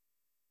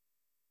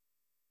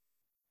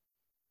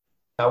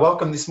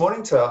Welcome this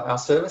morning to our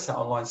service, our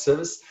online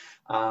service.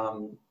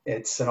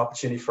 It's an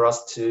opportunity for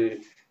us to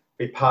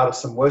be part of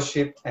some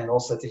worship and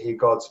also to hear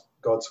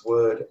God's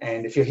word.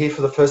 And if you're here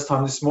for the first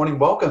time this morning,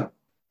 welcome.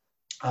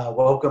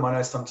 Welcome. I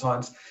know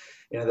sometimes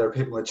there are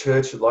people in the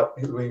church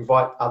who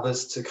invite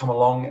others to come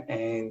along,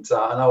 and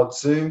I know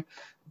it's Zoom,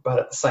 but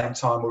at the same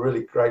time, we're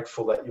really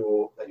grateful that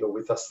you're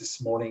with us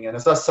this morning. And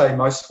as I say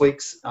most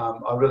weeks,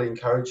 I really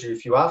encourage you,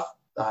 if you are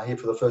here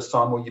for the first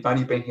time or you've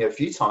only been here a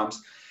few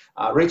times,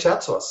 reach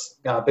out to us,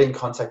 be in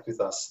contact with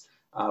us.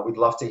 We'd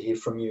love to hear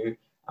from you.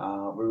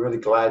 We're really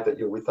glad that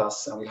you're with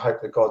us, and we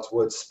hope that God's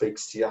word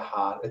speaks to your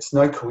heart. It's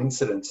no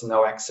coincidence,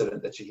 no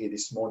accident that you're here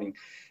this morning,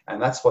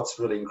 and that's what's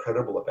really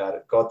incredible about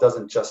it. God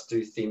doesn't just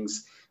do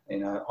things,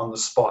 on the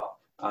spot.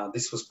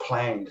 This was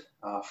planned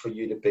for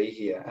you to be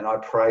here, and I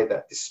pray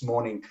that this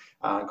morning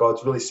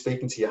God's really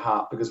speaking to your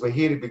heart, because we're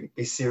here to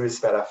be serious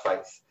about our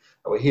faith.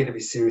 We're here to be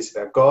serious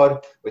about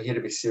God. We're here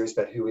to be serious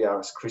about who we are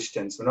as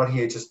Christians. We're not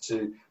here just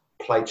to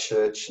play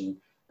church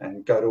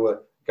and go to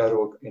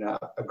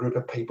a group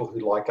of people who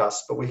like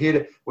us, but we're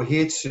here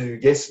to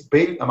yes,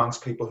 be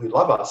amongst people who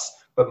love us,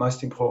 but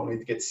most importantly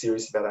to get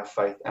serious about our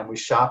faith, and we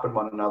sharpen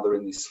one another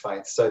in this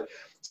faith. So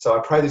I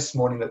pray this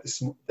morning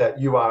that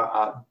you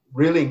are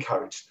really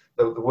encouraged,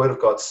 that the word of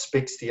God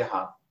speaks to your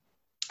heart,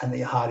 and that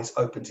your heart is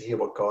open to hear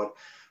what God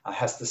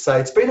has to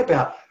say. It's been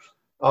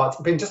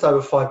just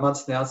over 5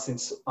 months now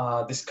since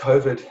this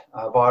COVID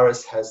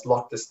virus has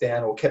locked us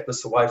down or kept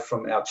us away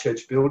from our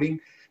church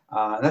building.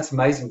 And that's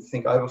amazing to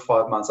think, over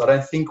 5 months. I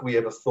don't think we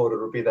ever thought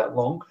it would be that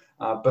long,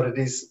 but it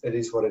is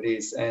what it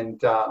is.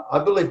 And I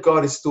believe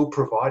God is still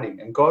providing,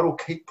 and God will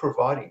keep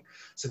providing.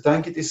 So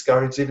don't get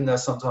discouraged, even though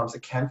sometimes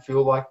it can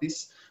feel like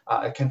this.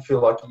 It can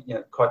feel like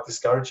quite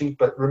discouraging.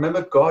 But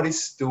remember, God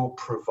is still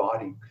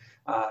providing.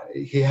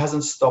 He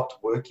hasn't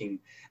stopped working.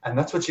 And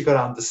that's what you've got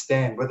to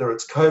understand, whether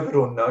it's COVID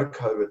or no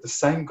COVID, the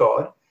same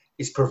God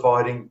is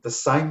providing the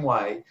same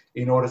way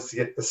in order to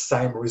get the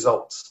same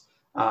results.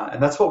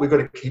 And that's what we've got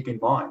to keep in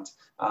mind.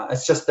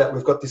 It's just that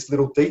we've got this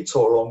little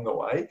detour along the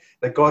way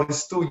that God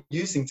is still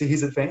using to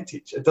his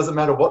advantage. It doesn't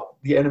matter what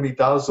the enemy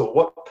does or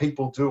what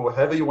people do or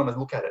however you want to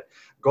look at it.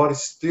 God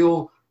is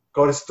still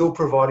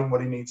providing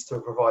what he needs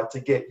to provide to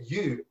get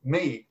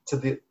me, to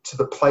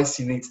the place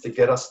he needs to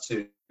get us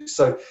to.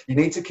 So you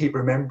need to keep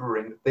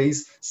remembering that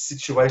these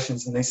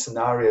situations and these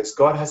scenarios,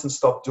 God hasn't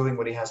stopped doing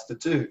what he has to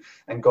do,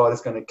 and God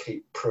is going to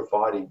keep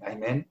providing.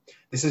 Amen.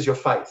 This is your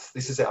faith.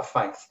 This is our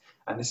faith.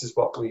 And this is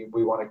what we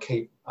want to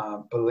keep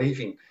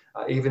believing,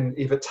 even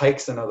if it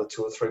takes another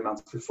 2 or 3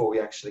 months before we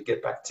actually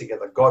get back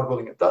together. God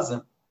willing, it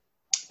doesn't.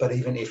 But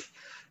even if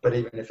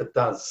it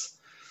does,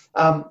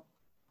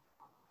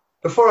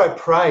 before I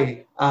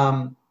pray,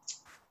 I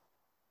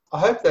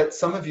hope that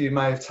some of you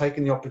may have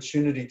taken the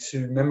opportunity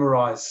to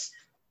memorize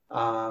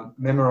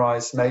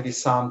maybe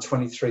Psalm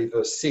 23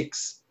 verse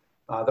 6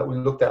 that we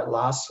looked at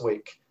last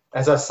week.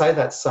 As I say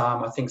that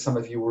psalm, I think some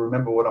of you will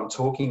remember what I'm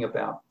talking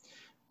about.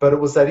 But it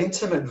was that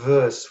intimate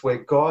verse where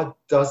God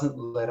doesn't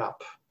let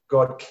up.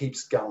 God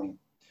keeps going.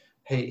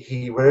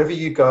 He wherever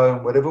you go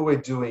and whatever we're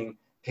doing,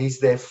 he's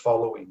there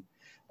following.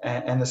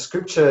 And the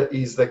scripture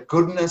is that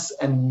goodness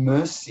and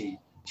mercy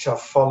shall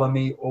follow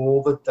me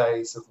all the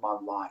days of my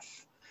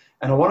life.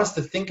 And I want us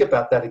to think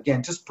about that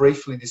again, just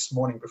briefly this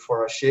morning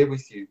before I share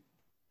with you.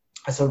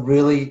 It's a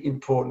really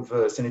important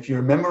verse. And if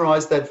you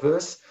memorize that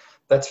verse,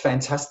 that's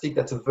fantastic.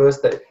 That's a verse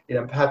that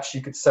perhaps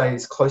you could say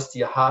is close to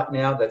your heart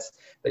now. That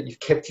you've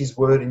kept his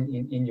word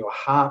in your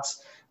heart.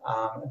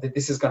 That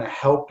this is going to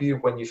help you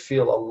when you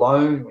feel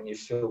alone, when you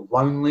feel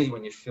lonely,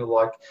 when you feel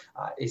like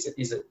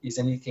is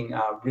anything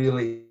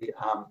really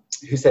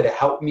who's there to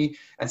help me?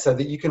 And so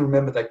that you can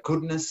remember that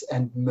goodness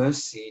and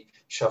mercy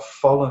shall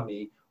follow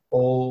me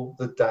all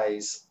the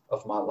days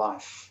of my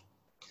life.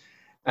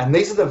 And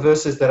these are the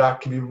verses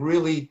that can be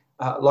really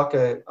like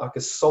a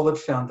solid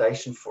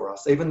foundation for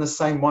us. Even the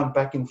same one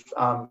back in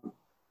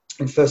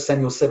 1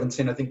 Samuel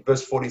 17, I think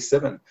verse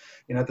 47,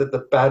 that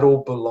the battle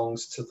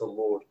belongs to the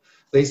Lord.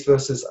 These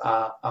verses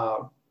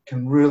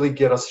can really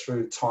get us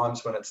through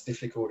times when it's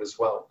difficult as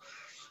well.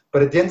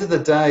 But at the end of the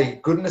day,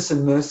 goodness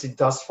and mercy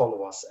does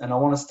follow us. And I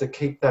want us to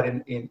keep that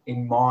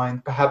in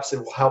mind. Perhaps it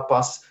will help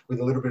us with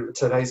a little bit of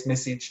today's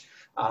message,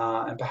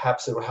 and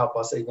perhaps it will help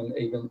us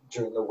even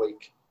during the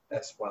week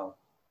as well.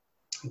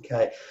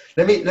 Okay,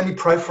 let me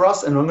pray for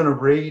us, and I'm going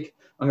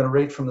to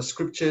read from the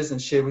scriptures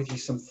and share with you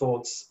some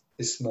thoughts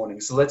this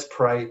morning. So let's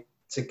pray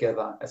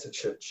together as a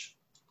church.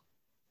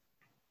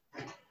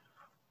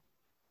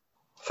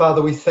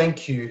 Father, we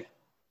thank you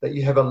that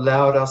you have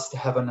allowed us to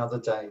have another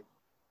day.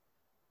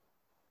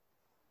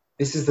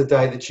 This is the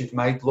day that you've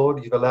made,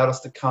 Lord. You've allowed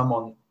us to come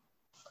on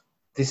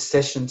this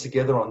session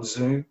together on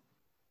Zoom.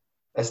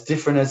 As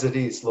different as it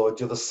is, Lord,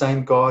 you're the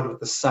same God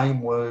with the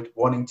same word,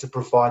 wanting to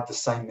provide the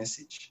same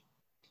message.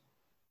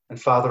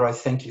 And Father, I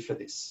thank you for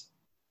this.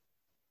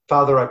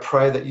 Father, I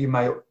pray that you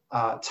may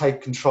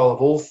take control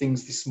of all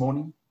things this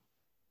morning,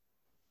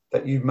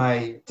 that you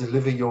may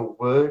deliver your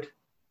word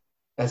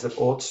as it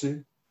ought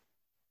to,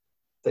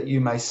 that you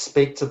may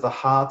speak to the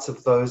hearts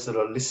of those that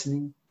are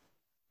listening,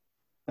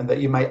 and that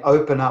you may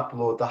open up,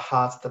 Lord, the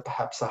hearts that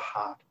perhaps are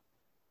hard.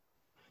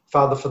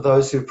 Father, for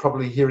those who are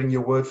probably hearing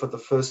your word for the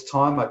first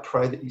time, I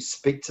pray that you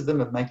speak to them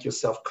and make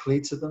yourself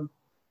clear to them.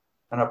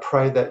 And I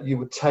pray that you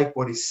would take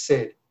what is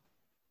said,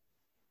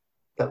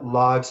 that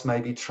lives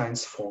may be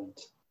transformed.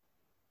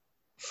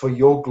 For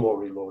your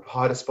glory, Lord,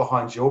 hide us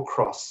behind your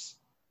cross.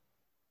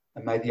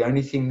 And may the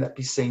only thing that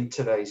be seen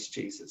today is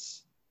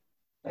Jesus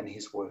and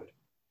his word.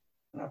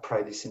 And I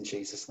pray this in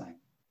Jesus' name.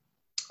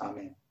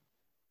 Amen.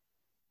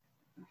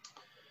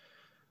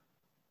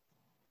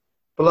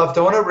 Beloved,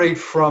 I want to read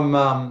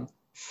from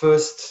 1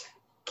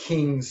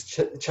 Kings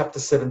chapter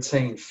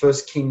 17. 1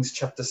 Kings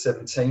chapter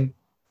 17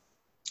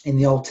 in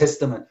the Old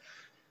Testament.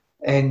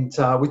 And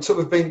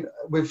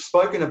we've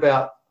spoken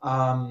about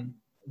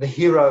the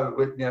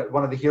hero,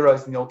 one of the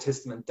heroes in the Old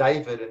Testament,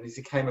 David, and as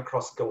he came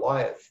across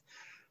Goliath.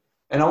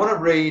 And I want to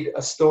read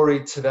a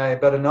story today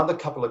about another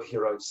couple of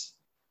heroes.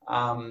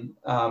 And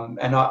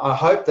I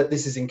hope that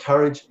this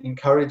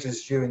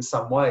encourages you in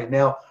some way.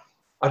 Now,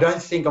 I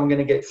don't think I'm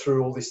going to get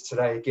through all this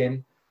today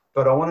again,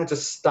 but I want to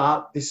just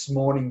start this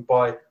morning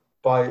by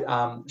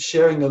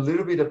sharing a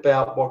little bit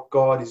about what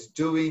God is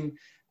doing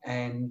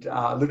and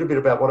a little bit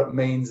about what it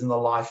means in the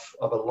life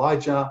of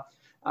Elijah.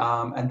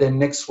 And then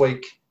next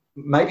week,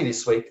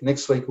 next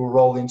week we'll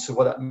roll into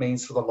what that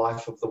means for the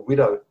life of the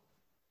widow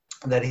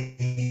that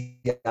he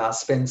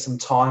spends some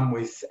time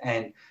with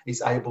and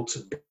is able to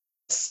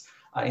bless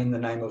in the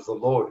name of the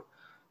Lord.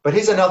 But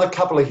here's another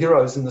couple of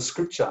heroes in the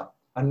scripture,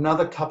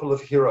 another couple of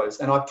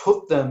heroes. And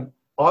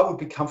I would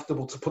be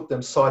comfortable to put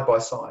them side by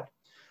side.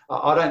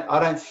 I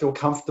don't feel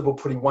comfortable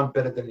putting one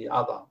better than the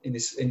other in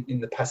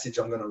the passage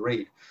I'm going to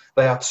read.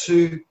 They are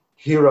two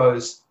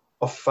heroes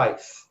of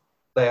faith.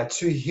 They are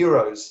two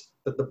heroes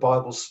that the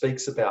Bible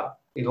speaks about.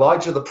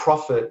 Elijah the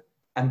prophet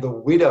and the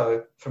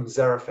widow from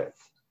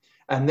Zarephath.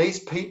 And these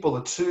people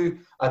are two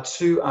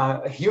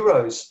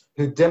heroes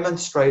who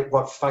demonstrate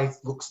what faith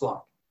looks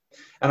like.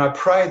 And I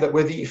pray that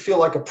whether you feel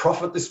like a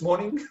prophet this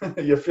morning,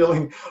 you're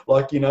feeling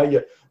like,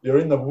 you're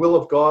in the will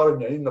of God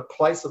and you're in the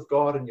place of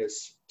God and you're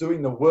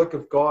doing the work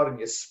of God and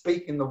you're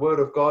speaking the word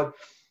of God.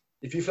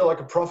 If you feel like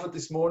a prophet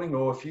this morning,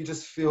 or if you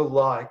just feel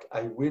like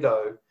a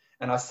widow,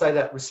 and I say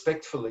that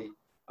respectfully,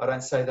 I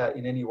don't say that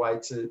in any way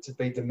to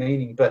be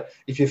demeaning, but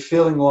if you're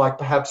feeling like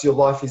perhaps your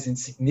life is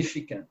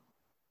insignificant,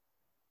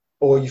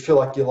 or you feel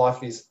like your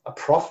life is a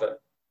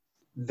prophet,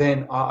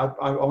 then I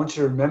want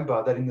you to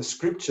remember that in the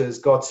scriptures,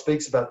 God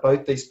speaks about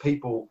both these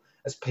people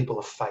as people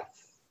of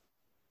faith,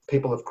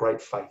 people of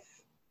great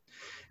faith.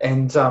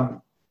 And I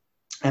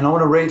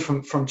want to read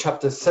from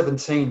chapter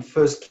 17,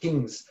 1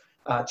 Kings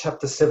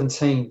chapter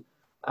 17,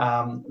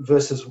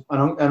 verses,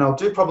 and I'll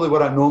do probably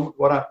what I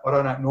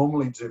don't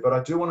normally do, but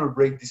I do want to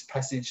read this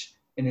passage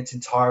in its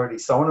entirety.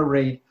 So I want to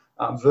read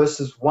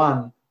verses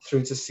 1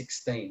 through to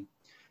 16.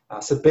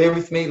 So bear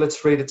with me,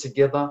 let's read it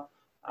together,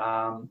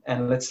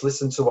 and let's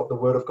listen to what the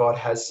Word of God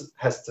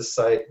has to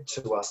say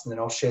to us, and then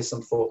I'll share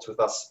some thoughts with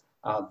us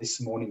this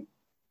morning.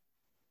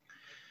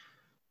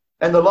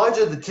 And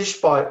Elijah the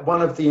Tishbite,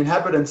 one of the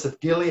inhabitants of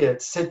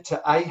Gilead, said to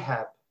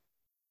Ahab,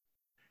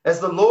 "As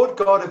the Lord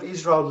God of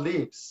Israel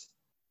lives,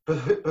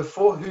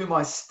 before whom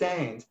I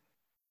stand,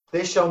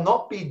 there shall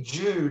not be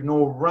dew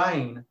nor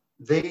rain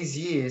these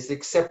years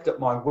except at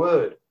my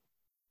word."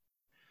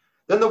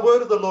 Then the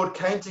word of the Lord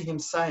came to him,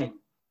 saying,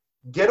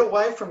 "Get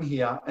away from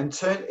here and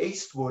turn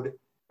eastward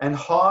and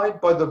hide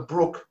by the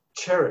brook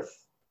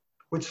Cherith,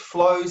 which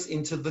flows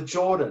into the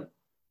Jordan.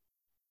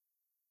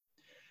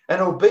 And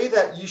it will be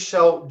that you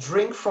shall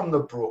drink from the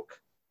brook,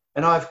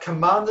 and I have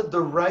commanded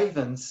the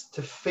ravens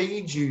to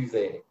feed you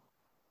there."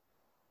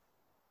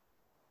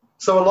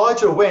 So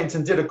Elijah went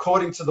and did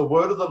according to the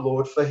word of the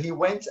Lord, for he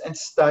went and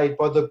stayed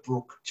by the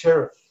brook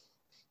Cherith,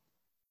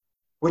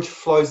 which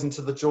flows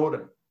into the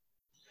Jordan.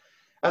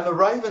 And the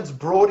ravens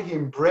brought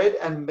him bread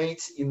and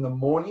meat in the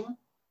morning,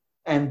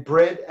 and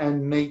bread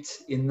and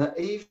meat in the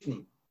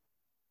evening.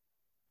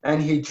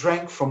 And he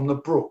drank from the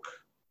brook.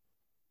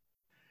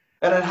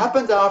 And it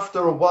happened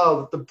after a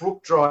while that the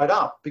brook dried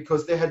up,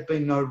 because there had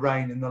been no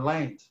rain in the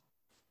land.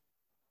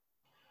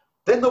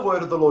 Then the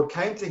word of the Lord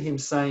came to him,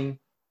 saying,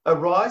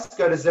 "Arise,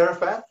 go to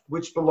Zarephath,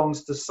 which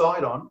belongs to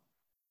Sidon,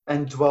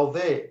 and dwell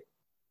there.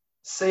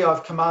 See,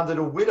 I've commanded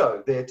a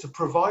widow there to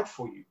provide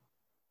for you."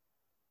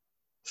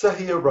 So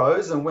he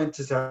arose and went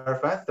to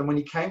Zarephath, and when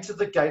he came to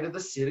the gate of the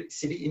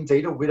city,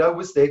 indeed a widow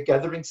was there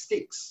gathering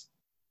sticks.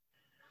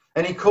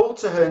 And he called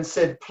to her and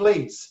said,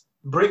 "Please,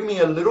 bring me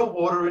a little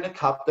water in a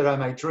cup that I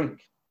may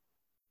drink."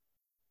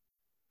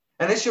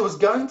 And as she was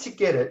going to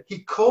get it,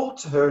 he called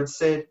to her and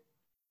said,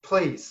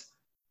 "Please,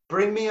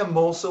 bring me a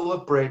morsel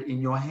of bread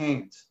in your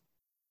hand."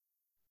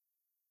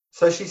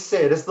 So she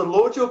said, "As the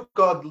Lord your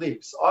God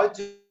lives, I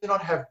do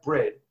not have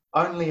bread,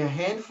 only a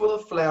handful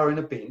of flour in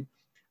a bin,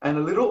 and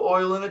a little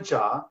oil in a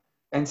jar,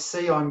 and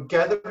see, I'm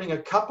gathering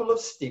a couple of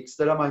sticks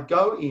that I may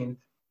go in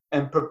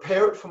and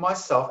prepare it for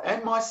myself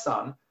and my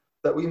son,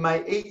 that we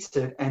may eat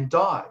it and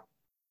die."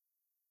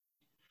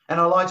 And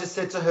Elijah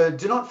said to her,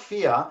 "Do not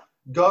fear,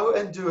 go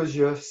and do as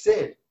you have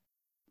said.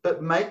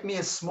 but make me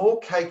a small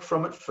cake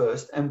from it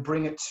first and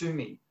bring it to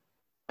me.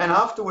 And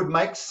afterward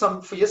make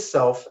some for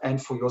yourself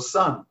and for your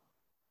son.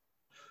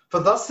 For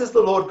thus says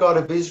the Lord God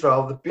of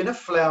Israel, the bin of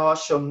flour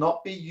shall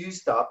not be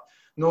used up,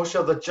 nor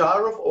shall the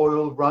jar of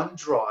oil run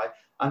dry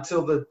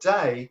until the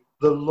day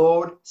the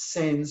Lord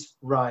sends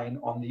rain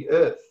on the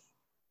earth.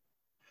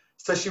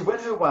 So she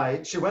went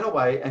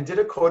away and did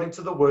according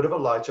to the word of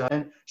Elijah,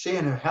 and she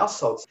and her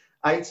household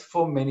ate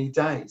for many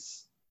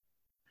days.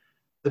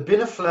 The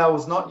bin of flour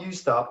was not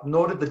used up,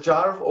 nor did the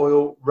jar of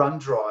oil run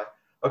dry,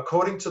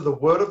 according to the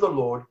word of the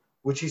Lord,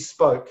 which he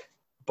spoke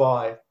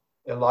by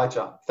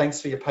Elijah. Thanks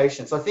for your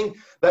patience. I think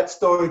that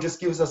story just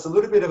gives us a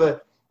little bit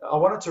of I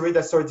wanted to read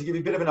that story to give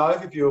you a bit of an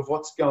overview of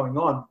what's going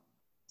on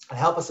and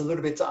help us a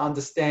little bit to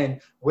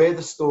understand where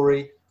the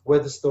story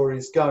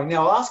is going.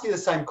 Now, I'll ask you the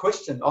same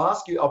question.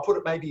 I'll put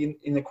it maybe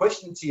in the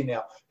question to you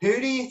now. Who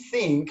do you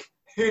think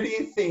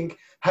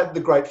had the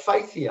great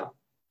faith here?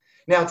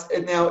 Now,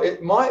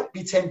 it might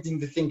be tempting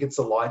to think it's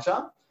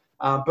Elijah,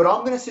 but I'm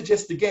going to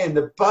suggest again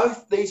that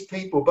both these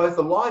people, both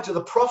Elijah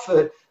the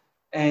prophet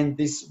and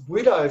this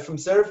widow from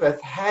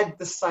Zarephath, had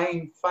the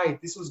same faith.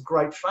 This was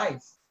great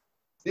faith.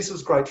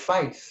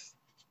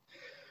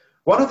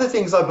 One of the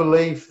things I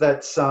believe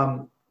that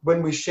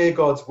when we share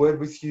God's word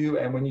with you,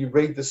 and when you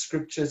read the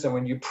scriptures, and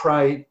when you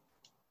pray,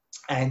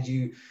 and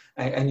you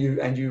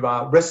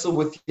wrestle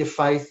with your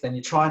faith, and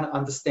you try and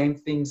understand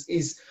things,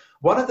 is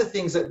one of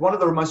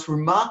the most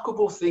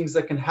remarkable things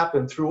that can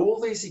happen through all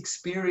these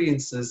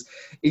experiences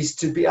is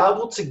to be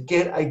able to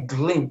get a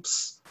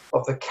glimpse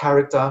of the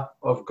character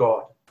of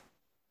God.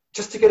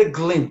 Just to get a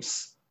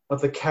glimpse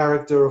of the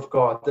character of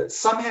God, that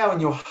somehow in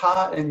your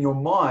heart and your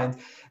mind,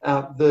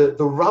 the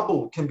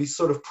rubble can be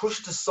sort of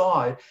pushed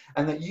aside,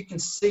 and that you can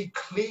see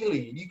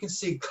clearly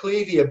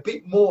a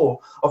bit more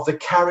of the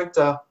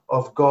character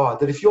of God.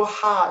 That if your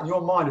heart and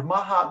your mind, if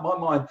my heart and my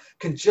mind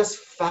can just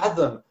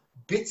fathom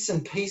bits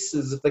and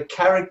pieces of the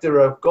character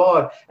of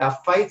God, our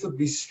faith would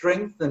be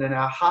strengthened and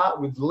our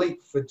heart would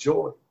leap for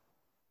joy.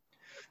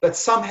 That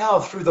somehow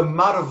through the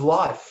mud of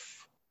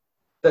life,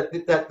 that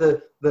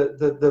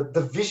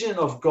the vision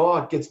of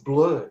God gets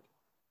blurred.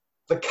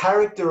 The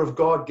character of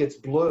God gets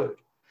blurred.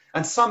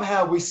 And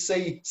somehow we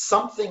see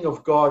something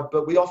of God,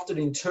 but we often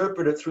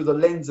interpret it through the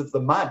lens of the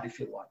mud, if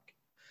you like.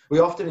 We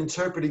often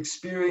interpret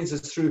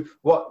experiences through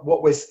what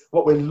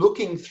we're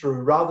looking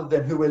through rather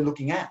than who we're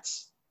looking at.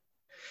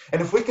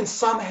 And if we can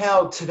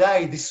somehow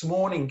today, this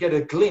morning, get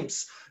a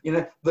glimpse,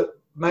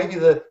 maybe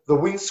the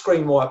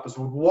windscreen wipers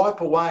would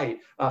wipe away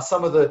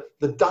some of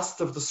the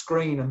dust of the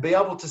screen and be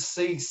able to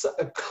see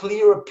a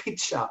clearer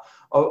picture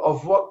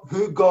of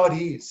who God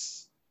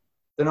is,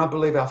 then I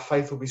believe our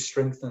faith will be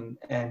strengthened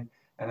and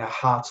our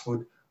hearts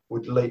would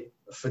leap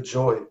for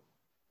joy.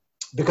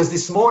 Because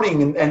this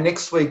morning and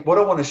next week, what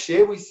I want to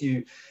share with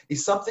you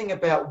is something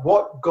about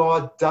what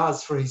God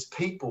does for his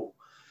people.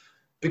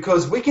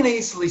 Because we can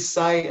easily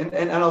say,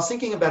 and I was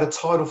thinking about a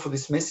title for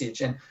this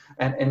message, and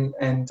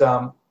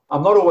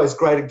I'm not always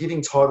great at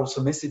giving titles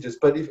for messages,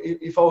 but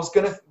if I was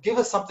going to give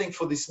us something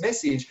for this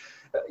message,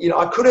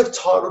 I could have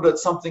titled it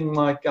something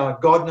like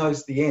God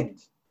Knows the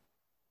End.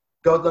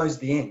 God knows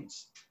the end.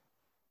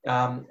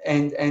 And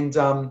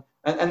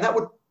that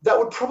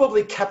would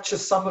probably capture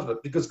some of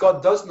it, because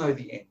God does know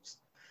the end.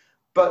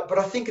 But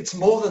I think it's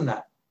more than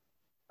that.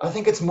 I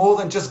think it's more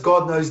than just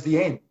God knows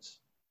the end.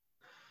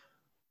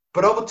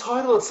 But I would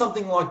title it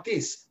something like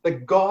this: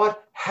 that God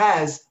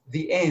has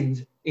the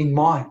end in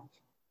mind.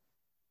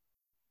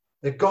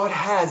 That God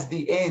has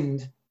the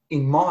end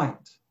in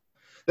mind.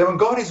 That when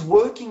God is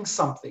working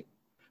something,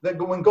 that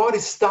when God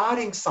is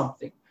starting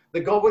something,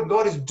 when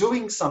God is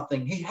doing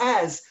something, he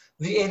has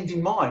the end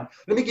in mind.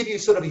 Let me give you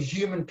sort of a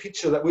human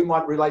picture that we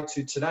might relate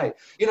to today.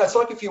 It's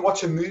like if you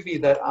watch a movie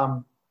that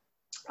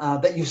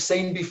you've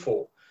seen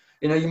before.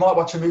 You might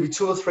watch a movie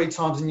 2 or 3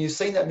 times and you've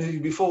seen that movie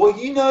before. Well,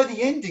 you know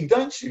the ending,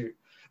 don't you?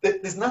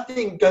 There's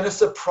nothing going to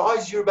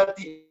surprise you about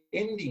the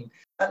ending.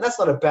 And that's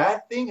not a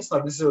bad thing. It's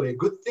not necessarily a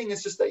good thing.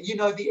 It's just that you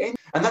know the end.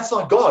 And that's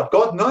not God.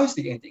 God knows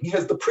the ending. He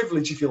has the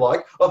privilege, if you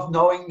like, of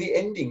knowing the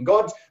ending.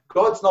 God's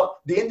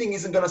not, the ending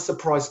isn't going to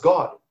surprise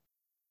God.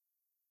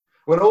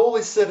 When all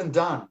is said and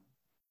done,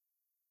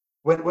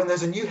 when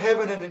there's a new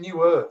heaven and a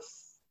new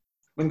earth,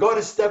 when God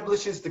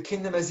establishes the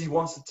kingdom as he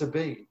wants it to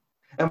be,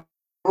 and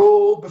we're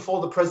all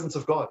before the presence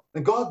of God,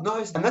 and God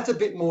knows, and that's a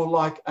bit more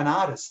like an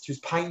artist who's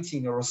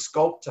painting, or a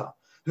sculptor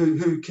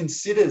who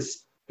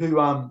considers,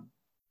 who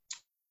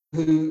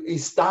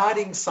is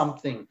starting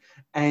something,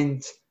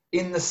 and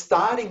in the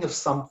starting of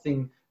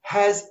something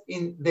has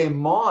in their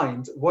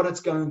mind what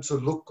it's going to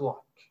look like,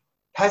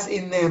 has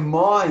in their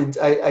mind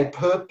a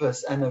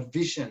purpose and a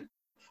vision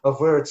of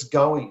where it's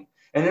going.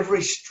 And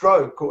every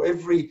stroke or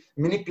every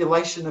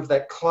manipulation of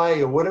that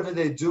clay or whatever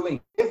they're doing,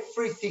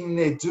 everything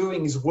they're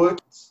doing is working.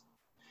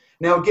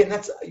 Now, again,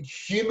 that's a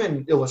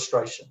human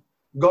illustration.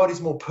 God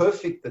is more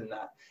perfect than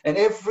that. And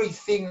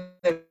everything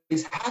that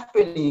is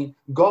happening,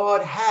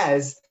 God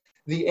has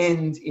the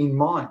end in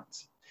mind.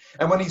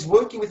 And when he's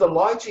working with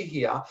Elijah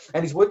here,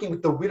 and he's working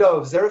with the widow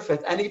of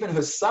Zarephath and even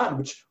her son,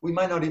 which we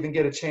may not even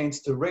get a chance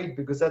to read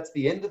because that's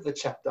the end of the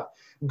chapter,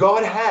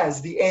 God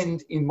has the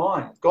end in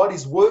mind. God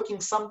is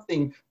working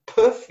something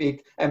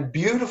perfect and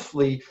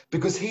beautifully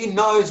because he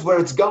knows where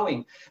it's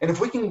going. And if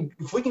we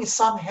can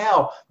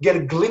somehow get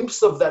a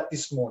glimpse of that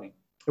this morning,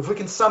 if we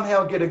can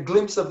somehow get a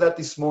glimpse of that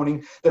this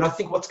morning, then I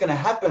think what's going to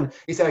happen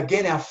is that,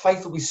 again, our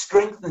faith will be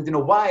strengthened in a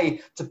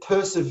way to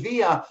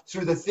persevere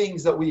through the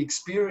things that we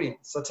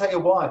experience. I'll tell you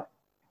why.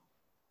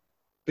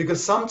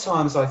 Because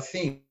sometimes I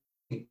think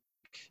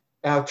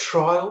our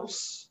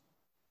trials,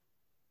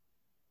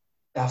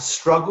 our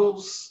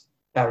struggles,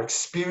 our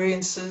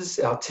experiences,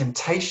 our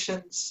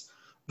temptations,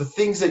 the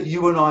things that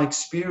you and I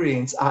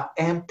experience are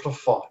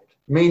amplified,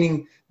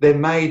 meaning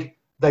they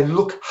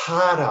look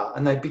harder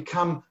and they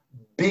become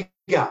bigger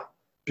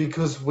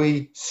because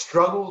we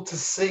struggle to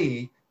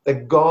see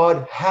that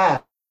God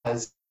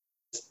has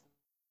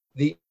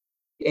the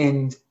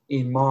end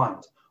in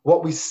mind.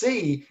 What we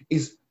see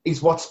is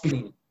what's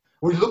beginning.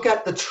 We look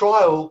at the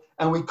trial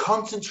and we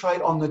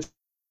concentrate on the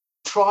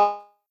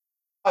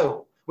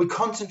trial. We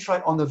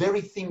concentrate on the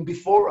very thing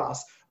before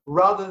us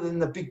rather than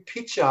the big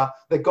picture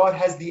that God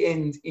has the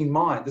end in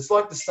mind. It's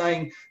like the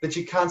saying that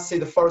you can't see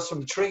the forest from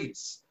the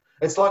trees.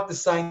 It's like the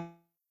saying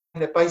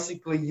that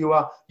basically you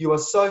are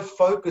so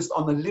focused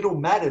on the little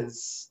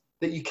matters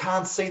that you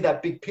can't see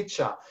that big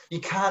picture. You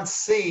can't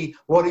see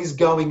what is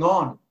going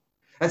on.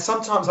 And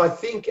sometimes I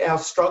think our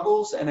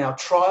struggles and our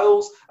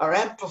trials are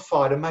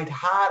amplified and made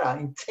harder,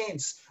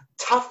 intense,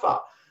 tougher,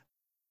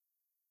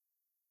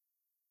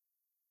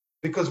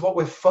 because what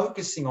we're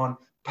focusing on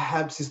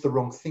perhaps is the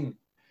wrong thing.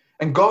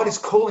 And God is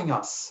calling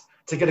us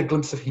to get a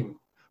glimpse of him.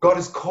 God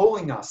is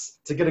calling us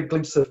to get a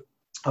glimpse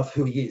of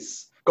who he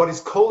is. God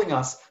is calling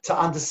us to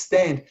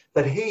understand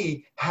that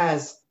he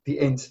has the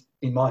end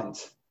in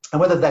mind. And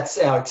whether that's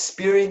our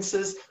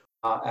experiences,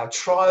 our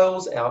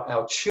trials,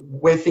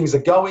 where things are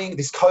going,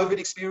 this COVID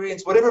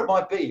experience, whatever it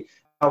might be,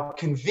 our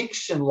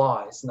conviction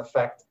lies in the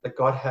fact that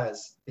God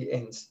has the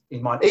end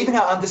in mind. Even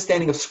our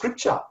understanding of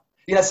Scripture.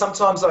 You know,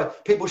 sometimes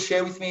people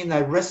share with me and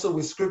they wrestle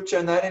with Scripture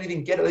and they don't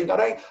even get it. They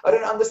think, I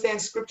don't understand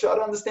Scripture. I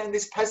don't understand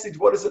this passage.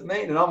 What does it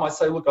mean? And I might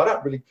say, look, I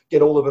don't really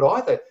get all of it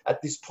either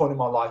at this point in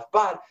my life.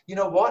 But you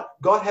know what?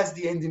 God has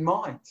the end in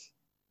mind.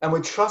 And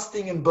we're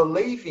trusting and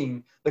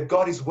believing that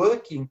God is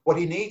working what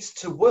he needs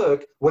to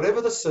work,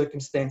 whatever the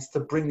circumstance, to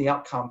bring the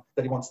outcome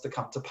that he wants to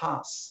come to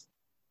pass.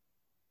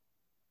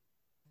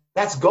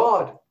 That's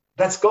God.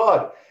 That's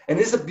God. And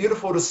isn't it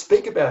beautiful to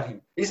speak about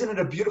him? Isn't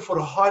it beautiful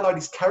to highlight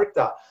his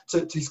character,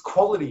 to his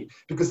quality?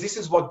 Because this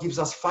is what gives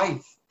us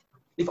faith.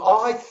 If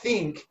I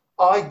think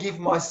I give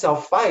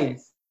myself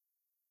faith,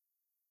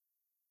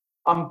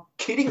 I'm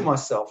kidding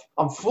myself.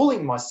 I'm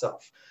fooling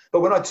myself.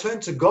 But when I turn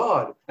to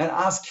God and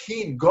ask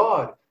him,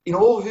 God, in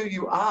all who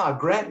you are,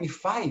 grant me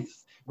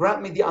faith.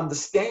 Grant me the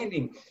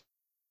understanding.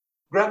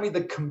 Grant me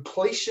the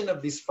completion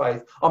of this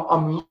faith.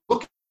 I'm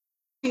looking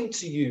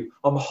to you,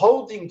 I'm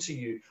holding to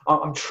you,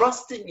 I'm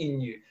trusting in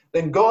you,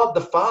 then God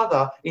the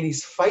Father, in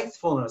his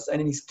faithfulness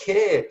and in his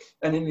care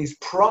and in his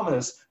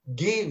promise,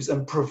 gives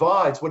and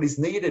provides what is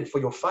needed for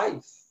your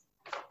faith.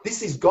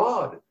 This is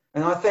God.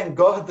 And I thank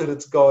God that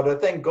it's God. I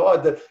thank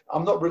God that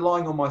I'm not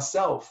relying on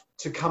myself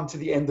to come to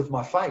the end of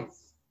my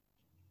faith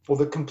or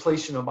the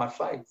completion of my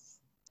faith.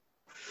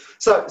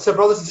 So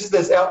brothers and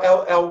sisters,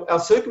 our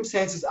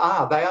circumstances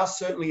are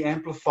certainly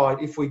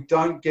amplified if we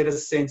don't get a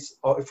sense,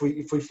 or if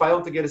we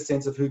fail to get a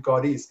sense of who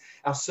God is.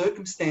 Our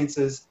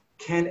circumstances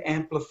can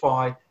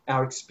amplify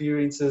our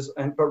experiences,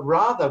 but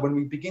rather when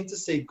we begin to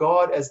see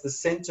God as the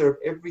center of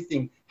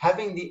everything,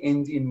 having the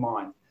end in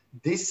mind,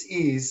 this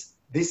is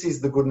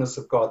the goodness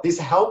of God. This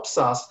helps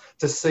us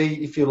to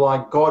see, if you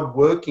like, God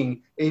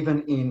working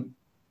even in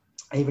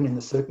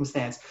the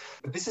circumstance.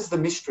 But this is the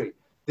mystery.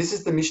 This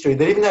is the mystery,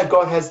 that even though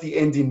God has the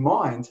end in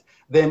mind,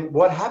 then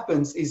what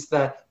happens is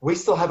that we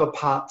still have a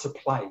part to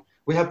play.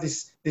 We have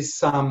this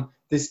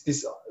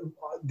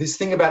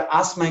thing about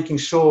us making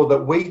sure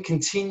that we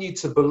continue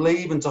to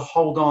believe and to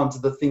hold on to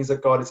the things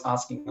that God is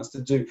asking us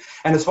to do.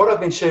 And it's what I've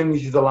been sharing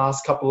with you the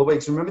last couple of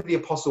weeks. Remember the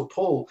Apostle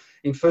Paul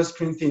in 1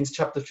 Corinthians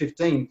chapter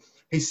 15,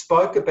 he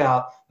spoke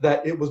about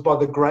that it was by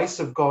the grace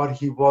of God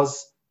he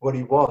was what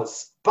he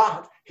was,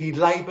 but he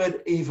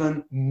labored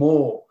even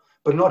more.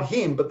 But not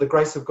him, but the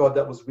grace of God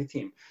that was with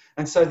him.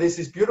 And so there's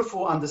this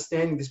beautiful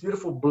understanding, this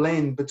beautiful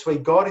blend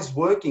between God is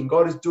working,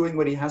 God is doing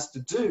what he has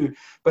to do,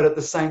 but at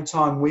the same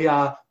time, we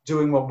are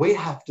doing what we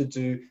have to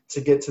do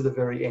to get to the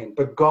very end.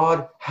 But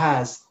God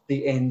has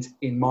the end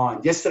in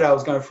mind. Yesterday, I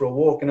was going for a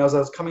walk, and as I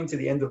was coming to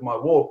the end of my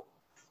walk,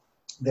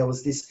 there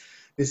was this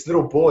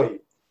little boy,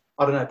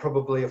 I don't know,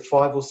 probably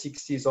 5 or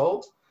 6 years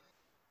old.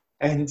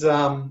 And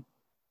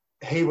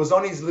he was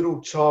on his little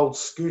child's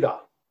scooter,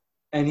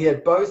 and he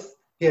had both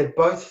He had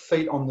both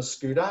feet on the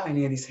scooter and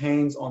he had his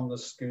hands on the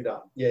scooter.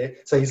 Yeah.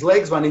 So his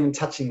legs weren't even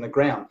touching the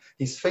ground.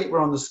 His feet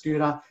were on the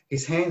scooter.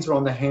 His hands were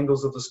on the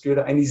handles of the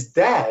scooter. And his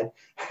dad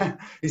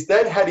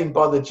had him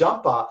by the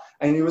jumper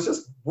and he was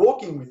just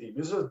walking with him. He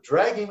was just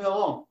dragging him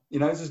along. You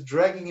know, just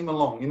dragging him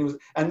along.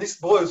 And this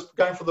boy was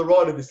going for the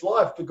ride of his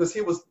life because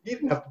he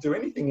didn't have to do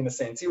anything in a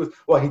sense. He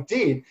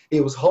did.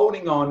 He was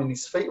holding on and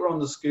his feet were on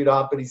the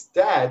scooter, but his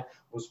dad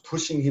was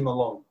pushing him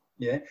along.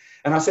 Yeah.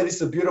 And I said, this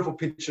is a beautiful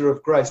picture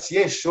of grace.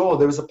 Yeah, sure,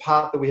 there is a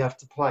part that we have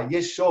to play.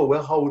 Yes, sure, we're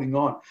holding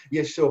on.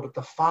 Yes, sure, but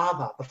the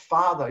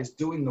Father is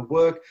doing the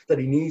work that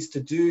he needs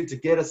to do to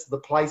get us to the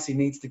place he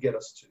needs to get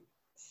us to.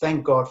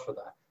 Thank God for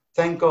that.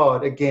 Thank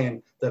God,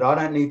 again, that I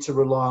don't need to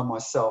rely on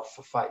myself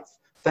for faith.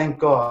 Thank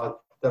God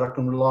that I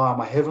can rely on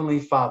my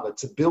Heavenly Father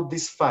to build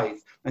this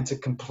faith and to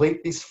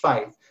complete this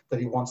faith that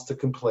he wants to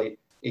complete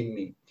in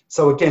me.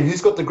 So again,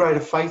 who's got the greater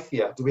faith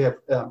here? Do we have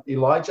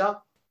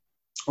Elijah,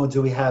 or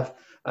do we have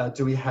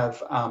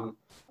the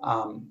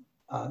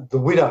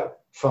widow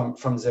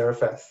from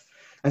Zarephath?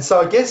 And so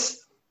I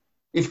guess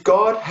if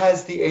God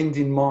has the end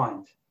in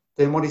mind,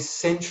 then what is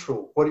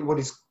central, what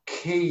is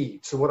key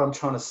to what I'm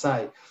trying to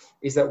say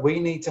is that we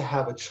need to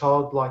have a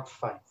childlike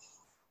faith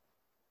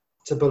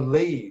to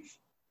believe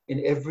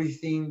in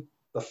everything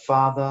the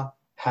Father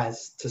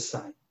has to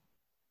say.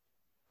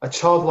 A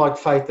childlike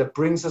faith that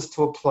brings us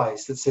to a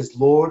place that says,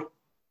 Lord,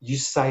 you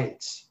say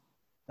it,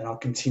 and I'll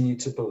continue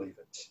to believe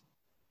it.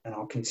 And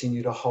I'll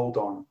continue to hold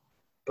on,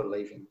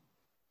 believing.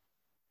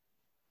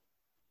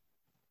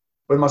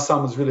 When my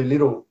son was really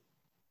little,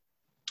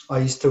 I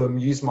used to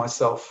amuse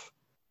myself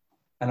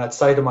and I'd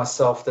say to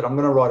myself that I'm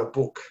going to write a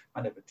book.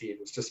 I never did.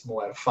 It was just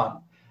more out of fun.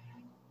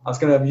 I was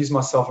going to amuse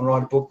myself and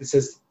write a book that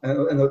says,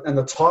 and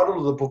the title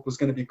of the book was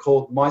going to be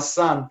called, My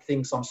Son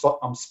Thinks I'm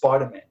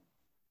Spider-Man.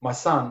 My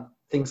son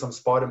thinks I'm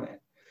Spider-Man.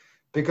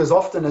 Because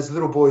often, as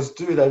little boys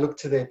do, they look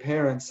to their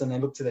parents and they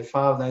look to their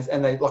father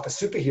and they like a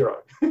superhero.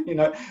 You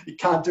know, he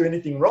can't do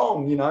anything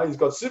wrong. You know, he's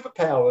got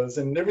superpowers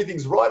and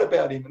everything's right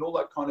about him and all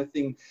that kind of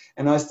thing.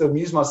 And I used to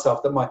amuse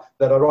myself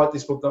that I write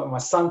this book that my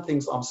son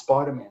thinks I'm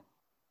Spider-Man.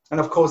 And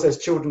of course, as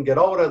children get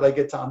older, they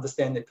get to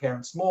understand their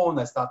parents more and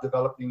they start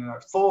developing their own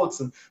thoughts,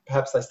 and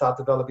perhaps they start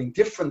developing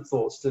different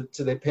thoughts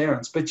to their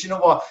parents. But you know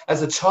what?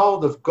 As a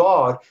child of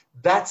God,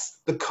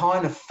 that's the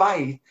kind of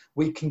faith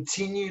we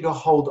continue to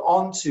hold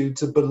on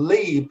to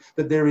believe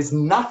that there is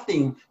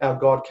nothing our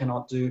God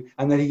cannot do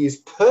and that he is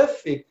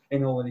perfect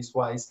in all of his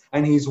ways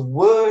and his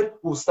word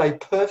will stay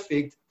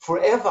perfect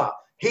forever.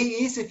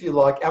 He is, if you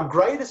like, our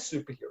greatest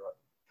superhero.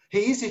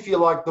 He is, if you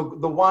like, the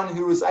one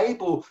who is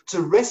able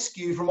to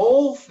rescue from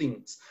all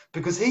things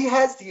because he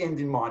has the end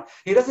in mind.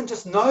 He doesn't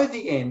just know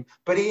the end,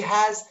 but he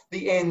has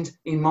the end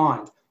in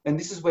mind. And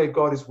this is where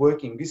God is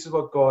working. This is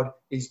what God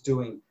is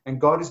doing.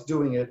 And God is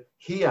doing it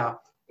here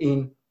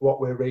in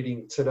what we're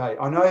reading today.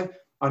 I know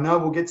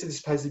we'll get to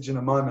this passage in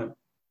a moment,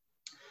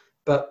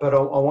 but I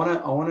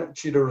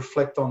want you to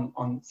reflect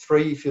on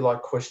three, if you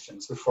like,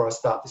 questions before I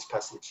start this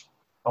passage.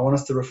 I want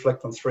us to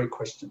reflect on three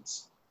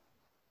questions.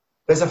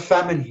 There's a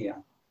famine here.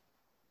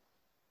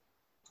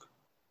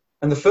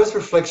 And the first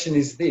reflection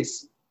is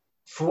this: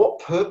 for what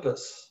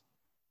purpose?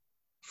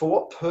 For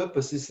what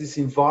purpose is this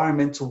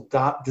environmental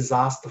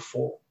disaster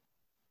for?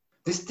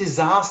 This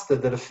disaster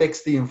that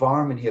affects the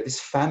environment here, this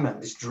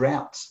famine, this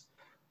drought,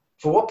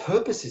 for what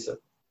purpose is it?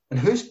 And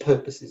whose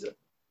purpose is it?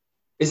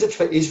 Is it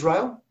for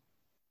Israel?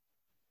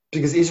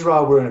 Because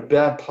Israel were in a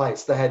bad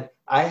place. They had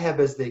Ahab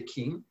as their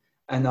king,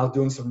 and they were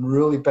doing some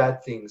really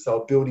bad things. They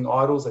were building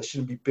idols they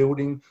shouldn't be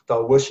building. They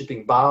were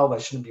worshipping Baal they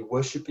shouldn't be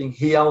worshipping.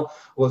 Hiel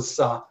was...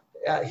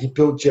 he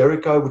built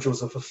Jericho, which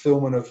was a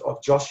fulfillment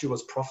of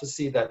Joshua's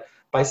prophecy that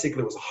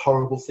basically was a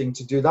horrible thing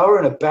to do. They were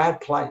in a bad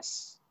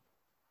place.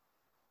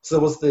 So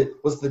was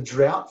the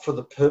drought for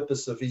the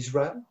purpose of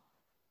Israel?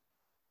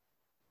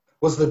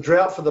 Was the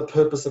drought for the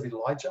purpose of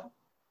Elijah?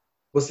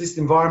 Was this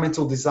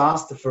environmental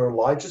disaster for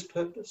Elijah's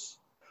purpose?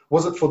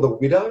 Was it for the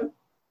widow?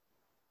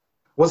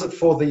 Was it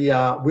for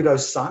the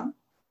widow's son?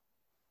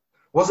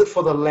 Was it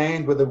for the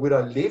land where the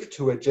widow lived,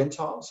 who were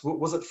Gentiles?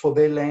 Was it for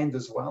their land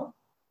as well?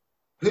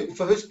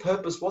 For whose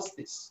purpose was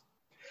this?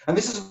 And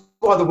this is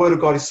why the word of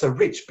God is so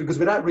rich, because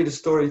we don't read a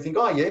story and think,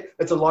 oh yeah,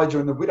 it's Elijah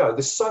and the widow.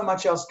 There's so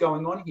much else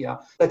going on here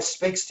that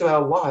speaks to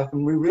our life,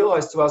 and we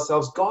realize to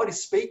ourselves, God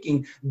is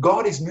speaking,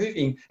 God is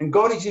moving, and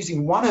God is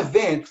using one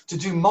event to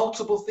do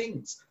multiple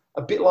things,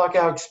 a bit like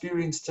our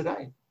experience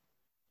today.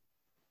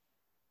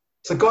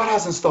 So God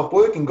hasn't stopped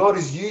working. God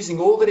is using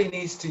all that he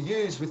needs to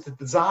use with the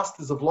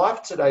disasters of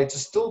life today to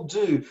still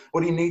do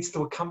what he needs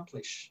to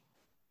accomplish.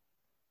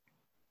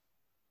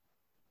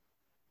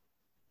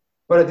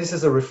 But this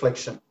is a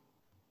reflection.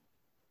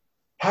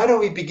 How do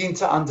we begin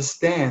to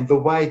understand the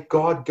way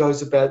God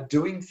goes about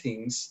doing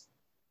things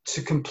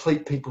to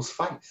complete people's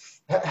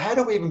faith? How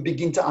do we even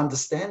begin to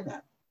understand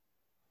that?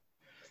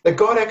 That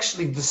God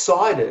actually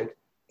decided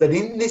that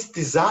in this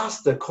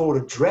disaster called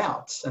a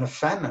drought and a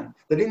famine,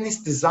 that in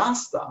this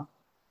disaster,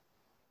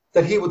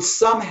 that he would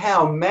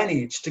somehow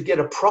manage to get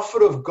a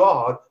prophet of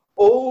God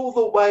all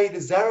the way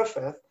to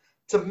Zarephath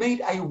to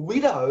meet a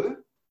widow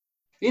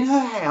in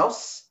her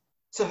house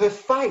so her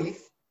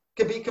faith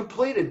can be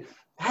completed.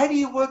 How do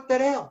you work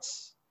that out?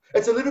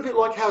 It's a little bit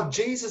like how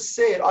Jesus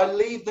said, I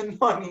leave the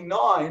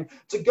 99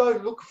 to go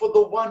look for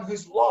the one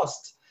who's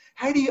lost.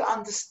 How do you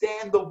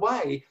understand the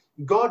way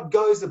God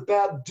goes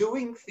about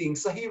doing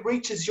things so he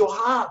reaches your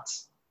heart?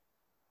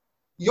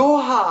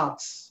 Your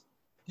heart.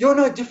 You're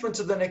no different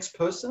to the next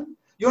person.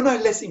 You're no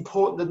less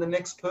important than the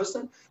next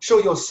person.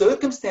 Sure, your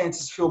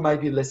circumstances feel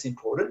maybe less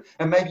important,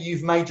 and maybe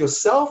you've made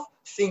yourself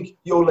think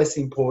you're less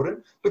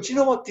important. But you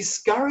know what?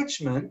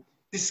 Discouragement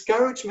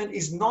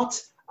is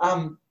not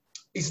a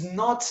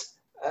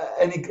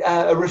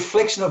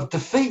reflection of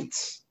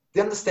defeat. Do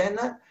you understand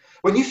that?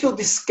 When you feel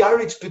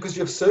discouraged because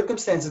you have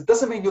circumstances, it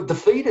doesn't mean you're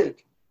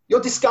defeated. You're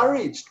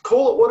discouraged.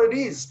 Call it what it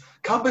is.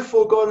 Come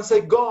before God and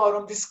say, God,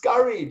 I'm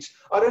discouraged.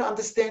 I don't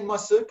understand my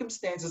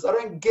circumstances. I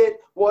don't get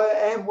why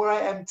I am where I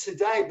am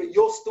today, but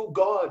you're still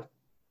God.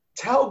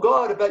 Tell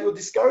God about your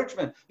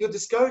discouragement. Your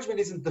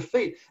discouragement isn't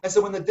defeat. And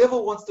so when the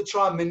devil wants to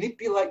try and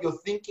manipulate your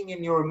thinking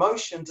and your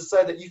emotion to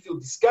say that you feel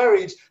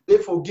discouraged,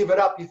 therefore give it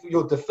up,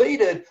 you're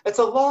defeated, it's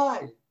a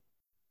lie.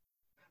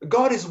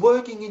 God is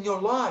working in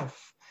your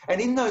life. And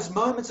in those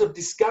moments of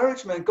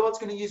discouragement, God's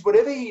going to use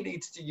whatever he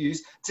needs to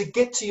use to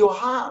get to your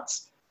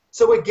hearts.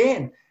 So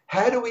again,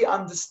 how do we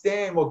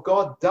understand what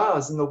God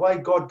does and the way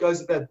God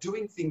goes about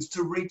doing things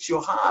to reach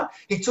your heart?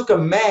 He took a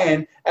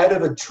man out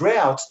of a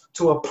drought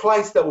to a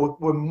place that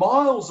were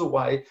miles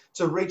away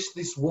to reach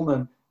this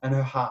woman and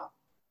her heart.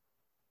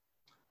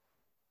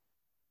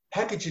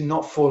 How could you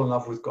not fall in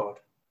love with God?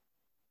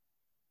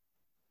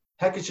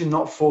 How could you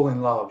not fall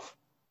in love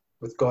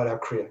with God, our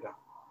Creator,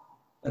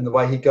 and the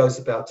way he goes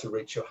about to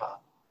reach your heart?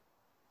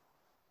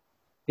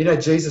 You know,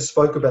 Jesus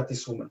spoke about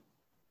this woman.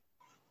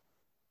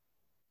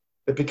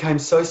 It became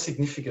so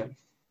significant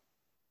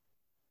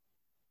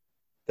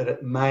that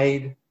it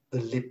made the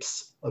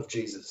lips of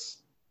Jesus.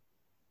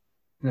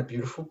 Isn't that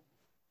beautiful?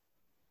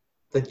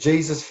 That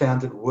Jesus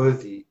found it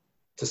worthy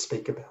to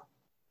speak about.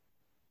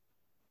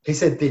 He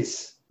said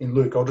this in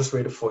Luke. I'll just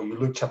read it for you.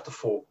 Luke chapter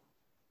 4.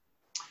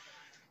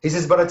 He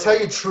says, but I tell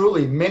you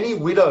truly, many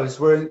widows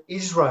were in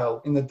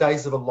Israel in the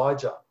days of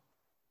Elijah,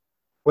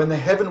 when the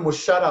heaven was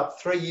shut up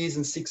 3 years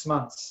and 6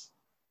 months.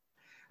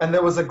 And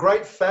there was a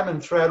great famine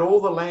throughout all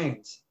the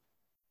lands.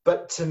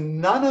 But to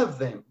none of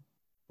them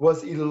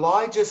was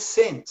Elijah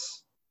sent,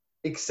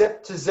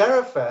 except to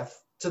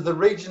Zarephath, to the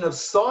region of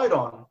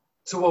Sidon,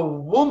 to a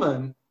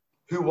woman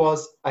who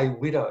was a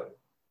widow.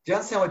 Do you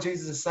understand what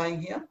Jesus is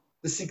saying here?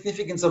 The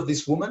significance of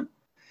this woman?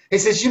 He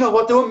says, you know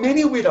what? There were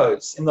many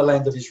widows in the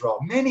land of Israel,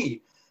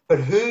 many.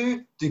 But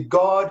who did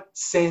God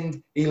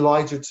send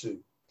Elijah to?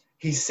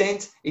 He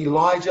sent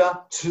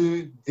Elijah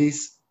to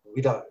this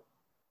widow,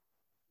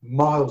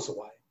 miles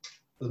away,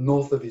 the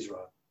north of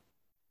Israel,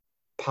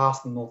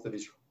 past the north of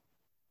Israel.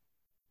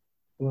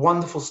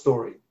 Wonderful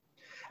story.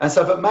 And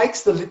so if it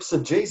makes the lips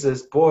of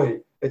Jesus, boy,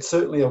 it's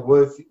certainly a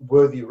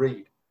worthy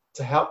read.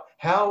 To how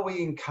are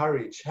we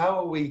encouraged? How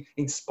are we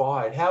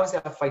inspired? How is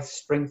our faith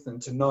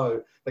strengthened to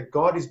know that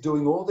God is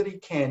doing all that he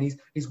can?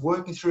 He's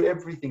working through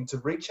everything to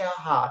reach our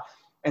heart,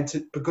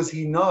 and because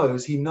he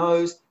knows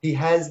he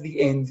has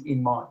the end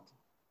in mind.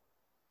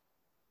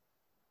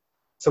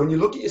 So when you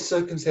look at your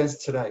circumstance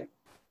today,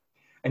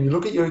 and you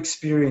look at your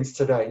experience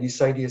today, and you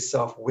say to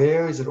yourself,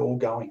 where is it all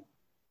going?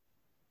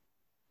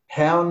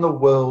 How in the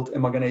world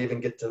am I going to even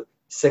get to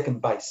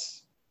second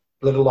base,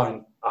 let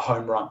alone a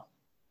home run?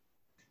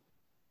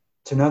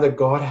 To know that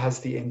God has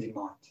the end in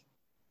mind,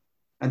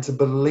 and to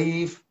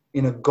believe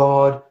in a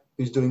God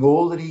who's doing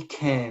all that he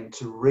can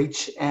to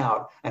reach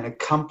out and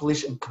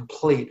accomplish and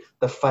complete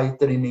the faith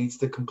that he needs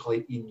to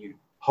complete in you.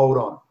 Hold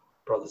on,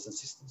 brothers and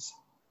sisters.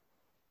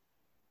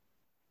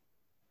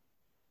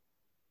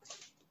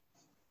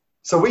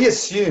 So we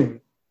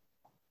assume,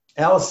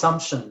 our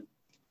assumption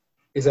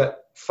is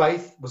that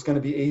faith was going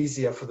to be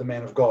easier for the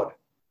man of God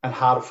and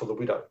harder for the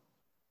widow.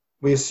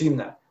 We assume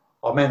that.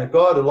 Oh, man of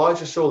God,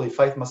 Elijah, surely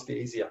faith must be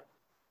easier.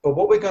 But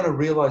what we're going to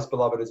realize,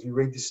 beloved, as we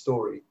read this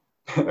story,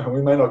 and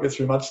we may not get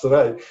through much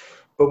today,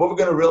 but what we're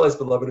going to realize,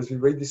 beloved, as we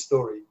read this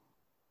story,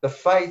 the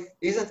faith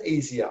isn't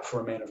easier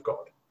for a man of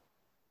God.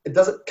 It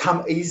doesn't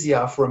come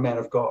easier for a man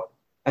of God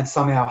and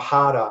somehow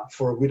harder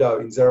for a widow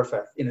in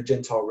Zarephath in a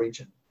Gentile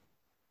region.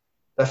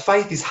 The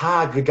faith is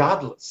hard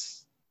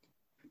regardless.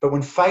 But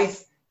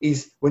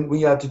when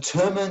we are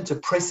determined to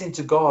press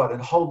into God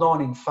and hold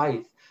on in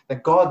faith,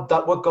 that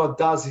what God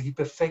does is he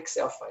perfects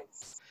our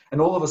faith. And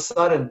all of a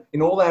sudden,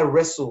 in all our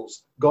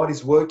wrestles, God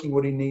is working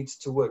what he needs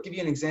to work. I'll give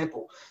you an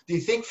example. Do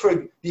you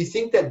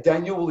think that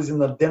Daniel is in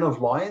the den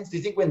of lions? Do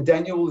you think when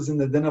Daniel was in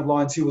the den of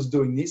lions, he was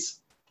doing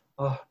this?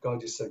 Oh,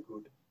 God, you're so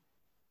good.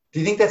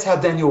 Do you think that's how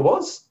Daniel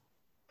was?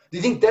 Do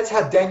you think that's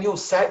how Daniel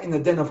sat in the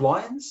den of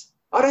lions?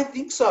 I don't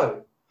think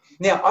so.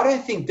 Now, I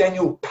don't think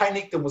Daniel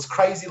panicked and was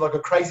crazy like a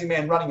crazy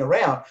man running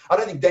around. I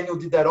don't think Daniel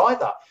did that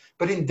either.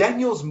 But in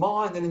Daniel's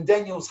mind and in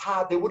Daniel's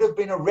heart, there would have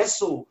been a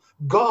wrestle.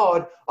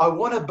 God, I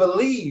want to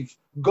believe.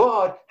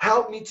 God,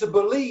 help me to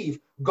believe.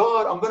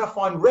 God, I'm going to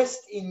find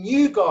rest in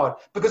you, God.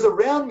 Because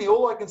around me,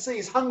 all I can see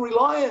is hungry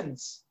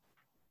lions.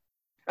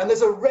 And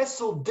there's a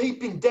wrestle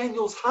deep in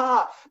Daniel's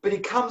heart, but he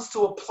comes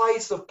to a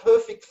place of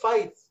perfect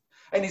faith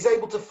and he's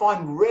able to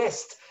find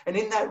rest. And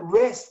in that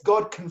rest,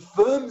 God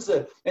confirms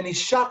it and he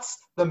shuts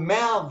the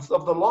mouths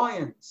of the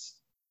lions.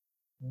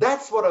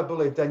 That's what I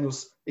believe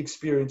Daniel's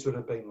experience would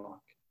have been like.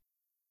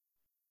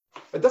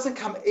 It doesn't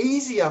come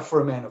easier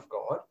for a man of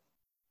God.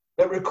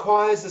 It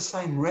requires the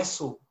same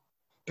wrestle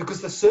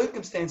because the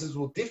circumstances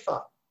will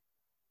differ.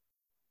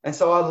 And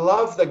so I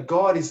love that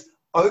God is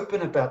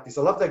open about this.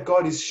 I love that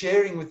God is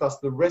sharing with us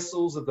the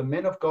wrestles of the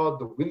men of God,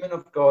 the women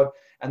of God,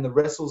 and the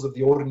wrestles of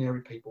the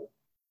ordinary people,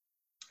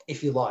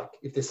 if you like,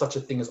 if there's such a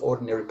thing as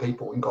ordinary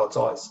people in God's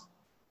eyes.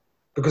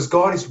 Because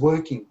God is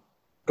working.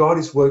 God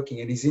is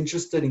working and he's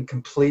interested in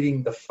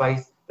completing the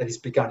faith that he's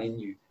begun in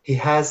you. He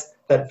has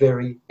that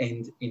very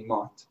end in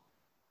mind.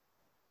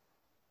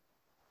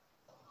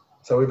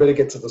 So we better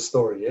get to the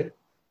story, yeah?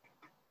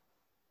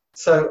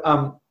 So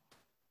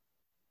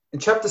in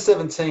chapter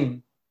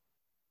 17,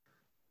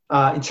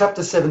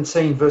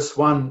 verse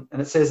 1,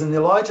 and it says, And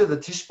Elijah the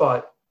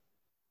Tishbite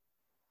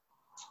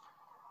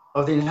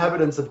of the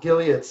inhabitants of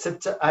Gilead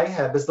said to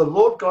Ahab, As the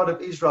Lord God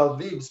of Israel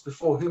lives,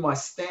 before whom I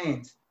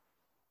stand,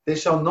 there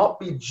shall not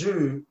be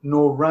dew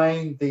nor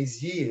rain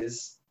these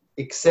years,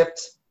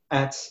 except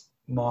at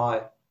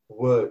my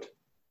word.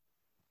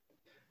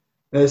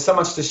 Now, there's so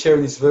much to share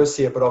in this verse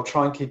here, but I'll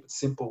try and keep it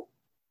simple.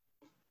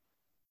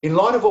 In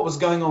light of what was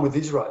going on with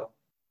Israel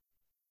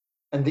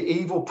and the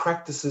evil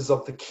practices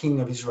of the king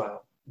of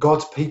Israel,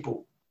 God's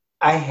people,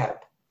 Ahab,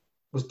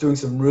 was doing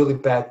some really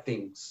bad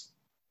things.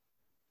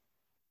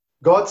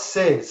 God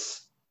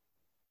says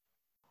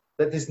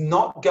that there's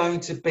not going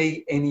to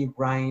be any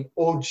rain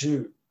or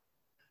dew.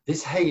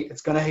 This heat,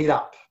 it's going to heat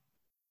up.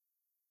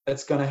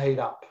 It's going to heat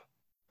up.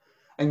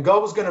 And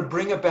God was going to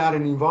bring about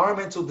an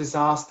environmental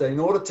disaster in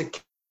order to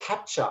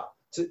capture,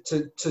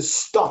 to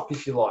stop,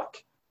 if you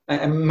like,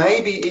 and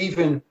maybe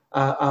even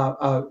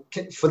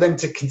for them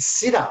to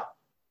consider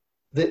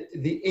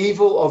the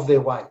evil of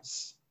their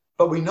ways.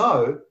 But we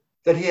know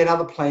that he had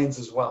other plans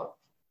as well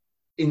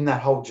in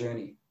that whole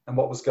journey and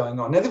what was going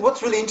on. Now,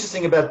 what's really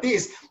interesting about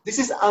this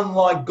is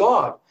unlike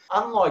God,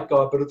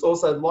 but it's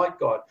also like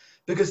God,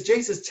 because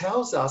Jesus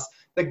tells us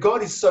that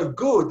God is so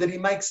good that he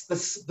makes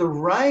the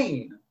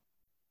rain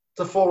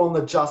to fall on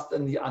the just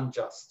and the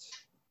unjust.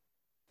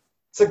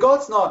 So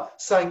God's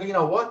not saying, you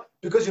know what,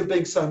 because you're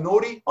being so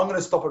naughty, I'm going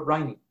to stop it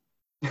raining.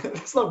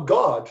 That's not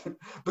God.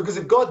 Because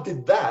if God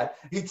did that,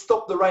 he'd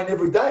stop the rain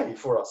every day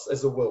for us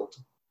as a world.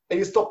 And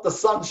he'd stop the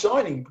sun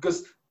shining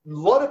because a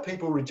lot of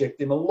people reject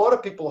him. A lot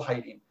of people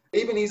hate him.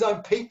 Even his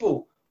own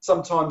people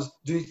sometimes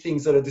do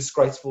things that are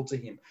disgraceful to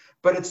him.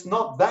 But it's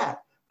not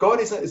that.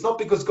 It's not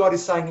because God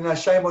is saying,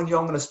 shame on you,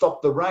 I'm going to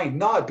stop the rain.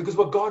 No, because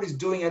what God is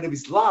doing out of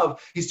his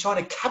love, he's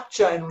trying to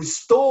capture and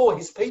restore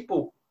his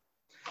people.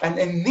 And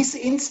in this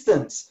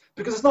instance,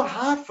 because it's not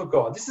hard for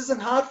God. This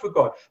isn't hard for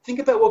God. Think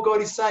about what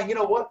God is saying. You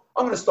know what?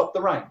 I'm going to stop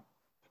the rain.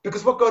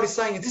 Because what God is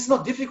saying is, this is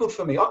not difficult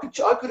for me. I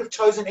could have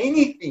chosen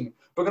anything,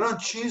 but I'm going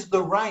to choose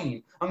the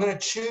rain. I'm going to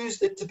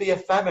choose it to be a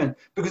famine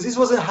because this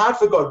wasn't hard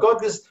for God.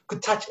 God just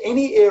could touch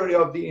any area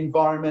of the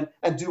environment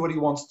and do what he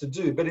wants to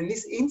do. But in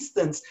this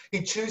instance,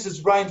 he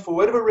chooses rain for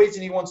whatever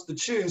reason he wants to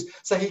choose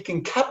so he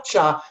can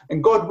capture,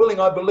 and God willing,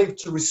 I believe,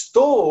 to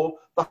restore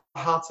the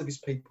hearts of his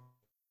people.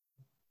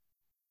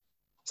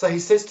 So he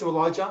says to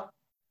Elijah,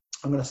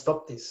 I'm going to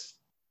stop this.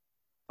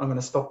 I'm going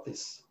to stop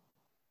this.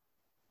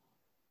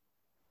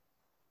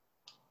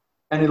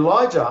 And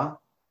Elijah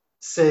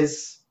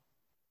says,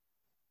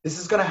 this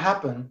is going to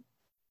happen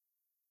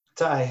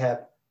to Ahab,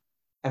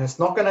 and it's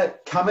not going to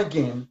come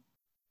again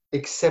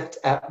except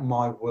at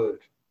my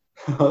word.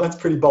 That's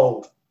pretty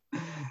bold.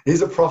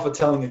 Here's a prophet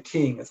telling a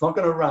king, it's not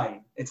going to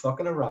rain. It's not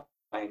going to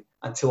rain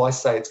until I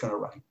say it's going to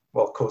rain.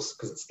 Well, of course,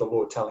 because it's the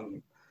Lord telling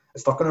him.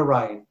 It's not going to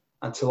rain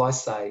until I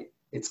say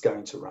it's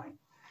going to rain.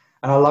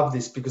 And I love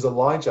this because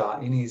Elijah,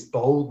 in his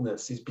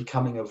boldness, is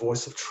becoming a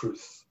voice of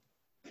truth.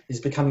 He's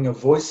becoming a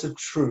voice of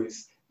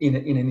truth in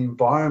an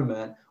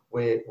environment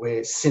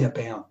where sin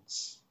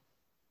abounds.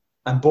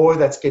 And boy,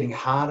 that's getting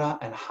harder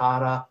and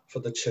harder for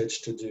the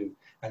church to do.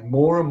 And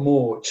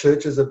more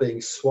churches are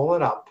being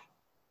swallowed up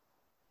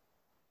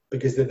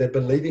because they're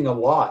believing a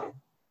lie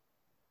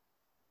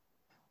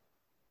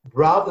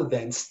rather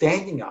than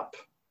standing up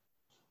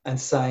and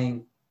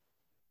saying,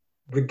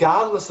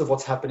 regardless of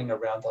what's happening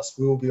around us,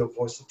 we will be a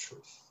voice of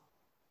truth.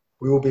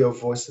 We will be a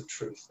voice of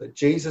truth. That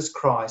Jesus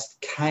Christ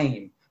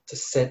came to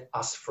set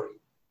us free.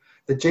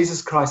 That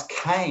Jesus Christ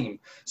came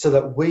so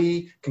that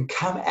we can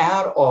come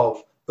out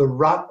of the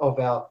rut of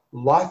our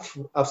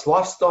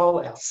lifestyle,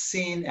 our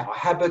sin, our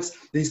habits.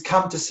 He's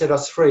come to set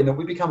us free, and that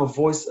we become a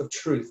voice of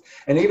truth.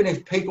 And even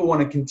if people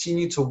want to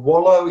continue to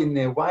wallow in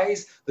their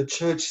ways, the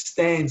church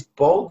stands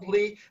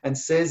boldly and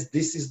says,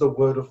 this is the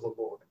word of the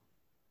Lord.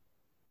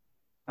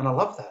 And I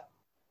love that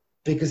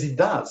because he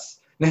does.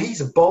 Now,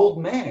 he's a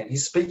bold man.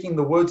 He's speaking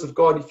the words of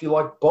God, if you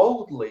like,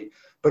 boldly,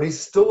 but he's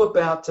still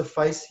about to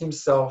face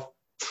himself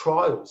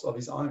trials of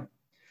his own.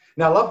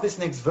 Now, I love this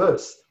next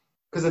verse.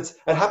 Because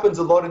it happens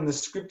a lot in the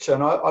scripture.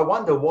 And I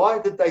wonder, why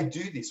did they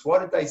do this? Why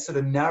did they sort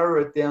of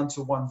narrow it down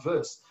to one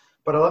verse?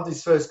 But I love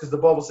this verse because the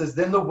Bible says,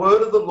 then the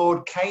word of the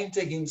Lord came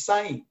to him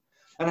saying,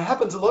 and it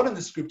happens a lot in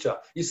the scripture.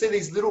 You see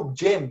these little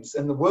gems,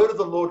 and the word of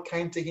the Lord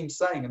came to him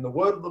saying, and the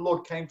word of the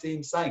Lord came to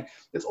him saying.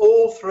 It's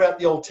all throughout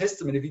the Old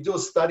Testament. If you do a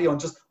study on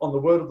just on the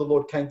word of the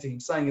Lord came to him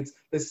saying,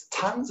 there's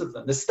tons of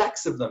them. There's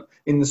stacks of them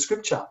in the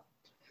scripture.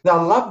 Now,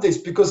 I love this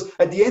because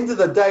at the end of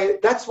the day,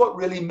 that's what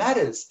really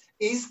matters.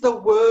 Is the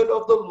word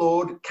of the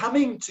Lord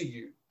coming to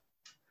you?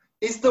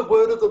 Is the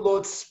word of the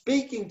Lord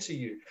speaking to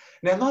you?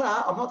 Now,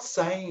 I'm not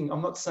saying,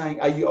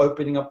 are you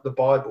opening up the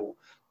Bible?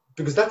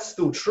 Because that's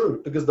still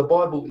true. Because the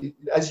Bible,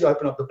 as you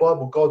open up the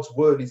Bible, God's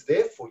word is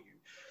there for you.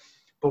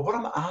 But what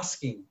I'm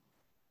asking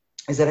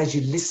is that as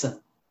you listen,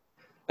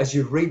 as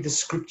you read the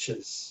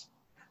scriptures,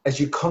 as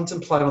you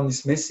contemplate on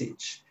this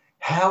message,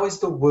 how is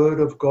the word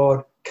of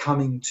God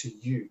coming to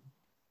you?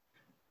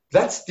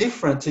 That's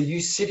different to you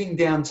sitting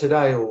down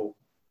today or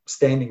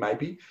standing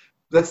maybe.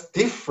 That's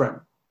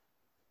different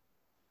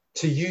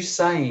to you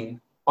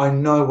saying, I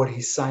know what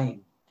he's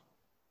saying.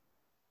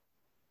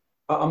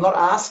 I'm not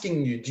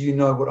asking you, do you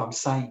know what I'm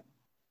saying?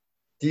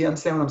 Do you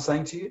understand what I'm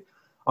saying to you?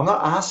 I'm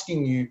not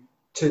asking you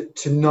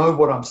to know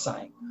what I'm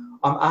saying.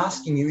 I'm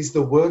asking you, is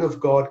the word of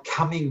God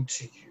coming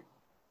to you?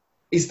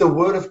 Is the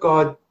word of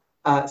God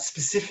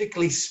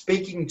specifically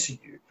speaking to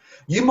you?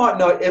 You might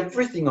know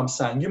everything I'm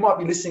saying. You might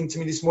be listening to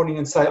me this morning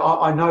and say,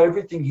 I know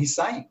everything he's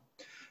saying.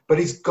 But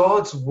is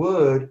God's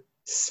word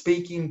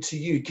speaking to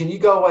you? Can you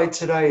go away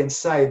today and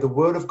say, the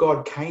word of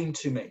God came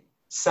to me,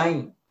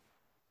 saying,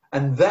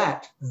 and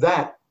that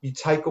you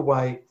take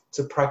away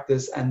to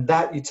practice, and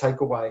that you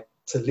take away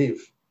to live.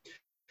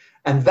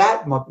 And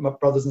that, my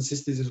brothers and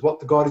sisters, is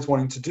what God is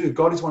wanting to do.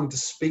 God is wanting to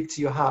speak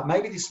to your heart.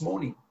 Maybe this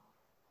morning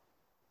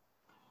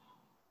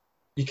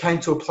you came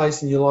to a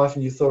place in your life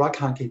and you thought, I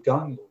can't keep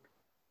going, Lord,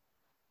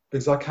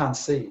 because I can't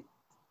see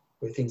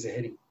where things are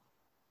heading.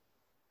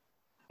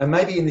 And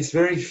maybe in these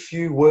very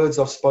few words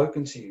I've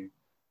spoken to you,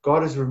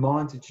 God has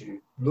reminded you,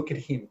 look at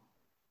him,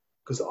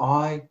 because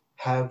I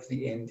have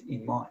the end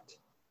in mind.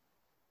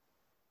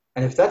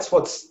 And if that's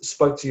what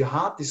spoke to your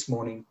heart this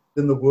morning,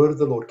 then the word of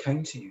the Lord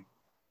came to you.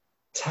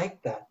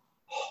 Take that,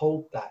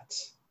 hold that,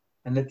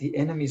 and let the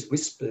enemy's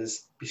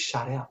whispers be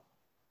shut out.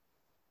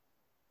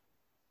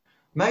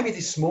 Maybe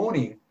this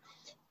morning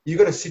you've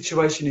got a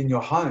situation in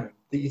your home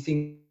that you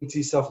think to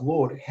yourself,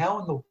 Lord, how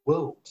in the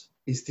world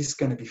is this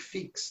going to be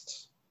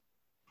fixed?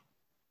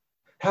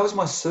 How is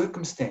my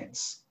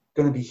circumstance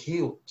going to be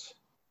healed?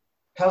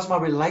 How's my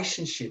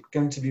relationship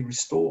going to be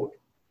restored?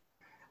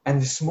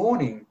 And this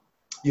morning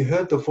you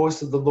heard the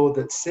voice of the Lord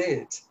that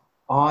said,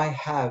 I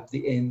have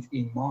the end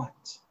in mind.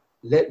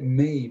 Let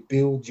me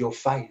build your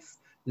faith.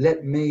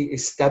 Let me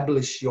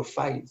establish your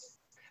faith.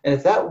 And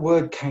if that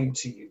word came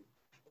to you,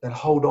 then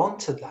hold on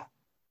to that.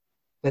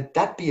 Let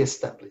that be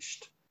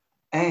established.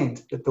 And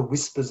let the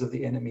whispers of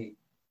the enemy,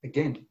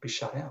 again, be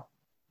shut out.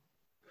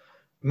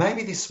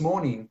 Maybe this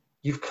morning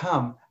you've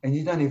come and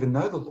you don't even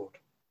know the Lord.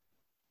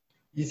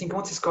 You think,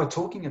 what's this guy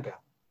talking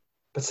about?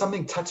 But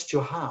something touched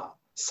your heart.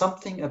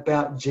 Something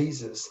about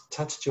Jesus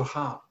touched your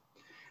heart.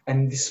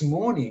 And this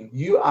morning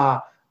you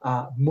are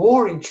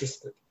more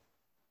interested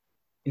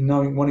in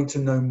wanting to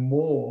know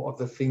more of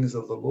the things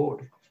of the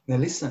Lord. Now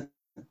listen,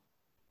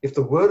 if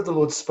the word of the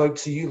Lord spoke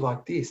to you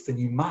like this, then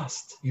you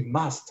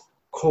must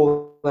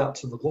call out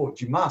to the Lord.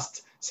 You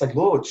must say,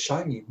 Lord,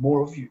 show me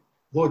more of you.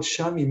 Lord,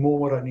 show me more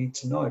what I need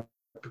to know,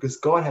 because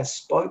God has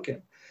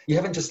spoken. You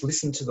haven't just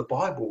listened to the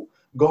Bible.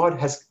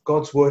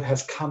 God's word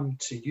has come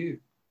to you.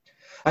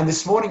 And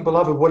this morning,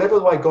 beloved, whatever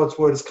way God's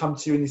word has come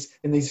to you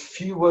in these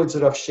few words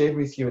that I've shared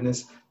with you, and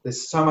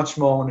there's so much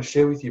more I want to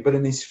share with you, but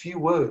in these few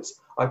words,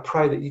 I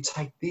pray that you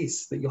take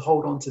this, that you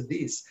hold on to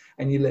this,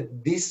 and you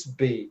let this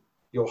be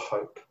your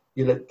hope.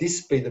 You let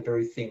this be the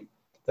very thing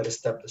that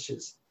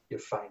establishes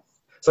your faith.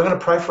 So I'm going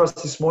to pray for us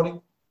this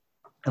morning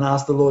and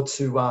ask the Lord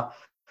to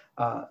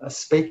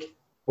speak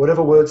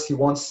whatever words he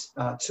wants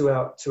to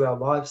our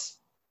lives,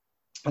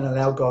 and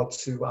allow God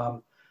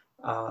to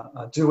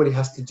do what he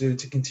has to do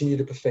to continue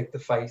to perfect the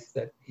faith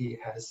that he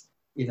has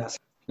in us.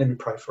 Let me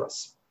pray for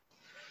us.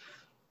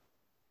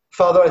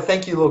 Father, I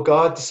thank you, Lord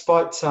God,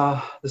 despite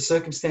the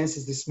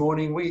circumstances this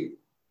morning, we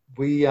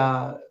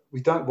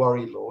don't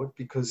worry, Lord,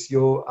 because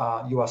you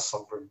are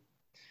sovereign.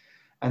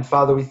 And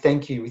Father, we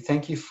thank you. We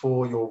thank you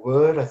for your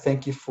word. I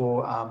thank you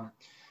for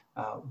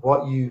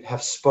what you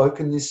have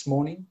spoken this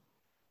morning.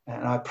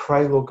 And I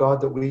pray, Lord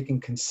God, that we can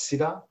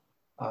consider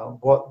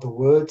what the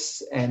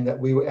words, and that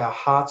our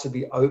hearts will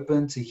be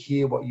open to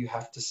hear what you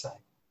have to say.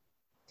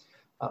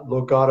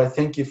 Lord God, I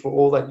thank you for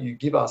all that you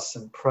give us,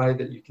 and pray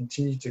that you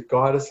continue to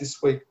guide us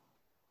this week,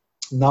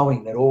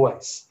 knowing that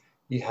always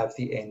you have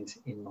the end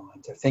in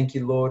mind. I thank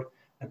you, Lord,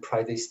 and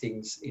pray these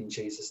things in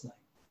Jesus' name.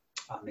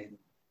 Amen.